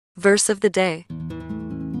Verse of the day,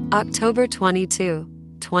 October 22,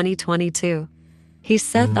 2022. He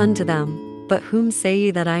saith unto them, But whom say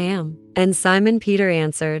ye that I am? And Simon Peter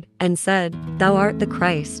answered, and said, Thou art the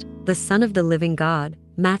Christ, the Son of the living God.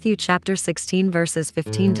 Matthew chapter 16 verses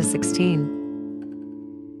 15 to 16.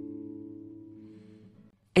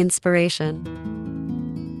 Inspiration.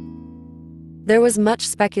 There was much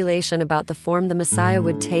speculation about the form the Messiah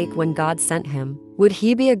would take when God sent him. Would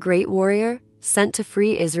he be a great warrior, sent to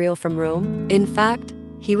free Israel from Rome? In fact,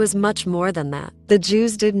 he was much more than that. The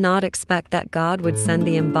Jews did not expect that God would send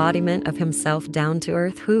the embodiment of himself down to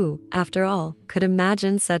earth. Who, after all, could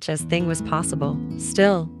imagine such a thing was possible?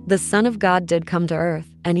 Still, the Son of God did come to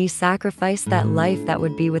earth, and he sacrificed that life that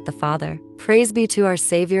would be with the Father. Praise be to our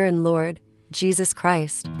Savior and Lord, Jesus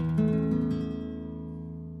Christ.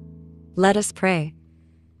 Let us pray.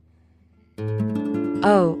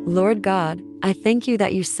 Oh, Lord God, I thank you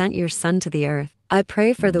that you sent your Son to the earth. I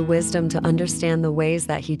pray for the wisdom to understand the ways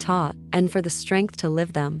that he taught, and for the strength to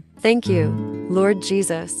live them. Thank you, Lord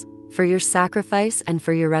Jesus, for your sacrifice and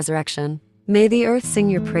for your resurrection. May the earth sing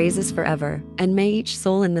your praises forever, and may each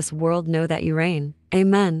soul in this world know that you reign.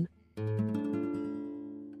 Amen.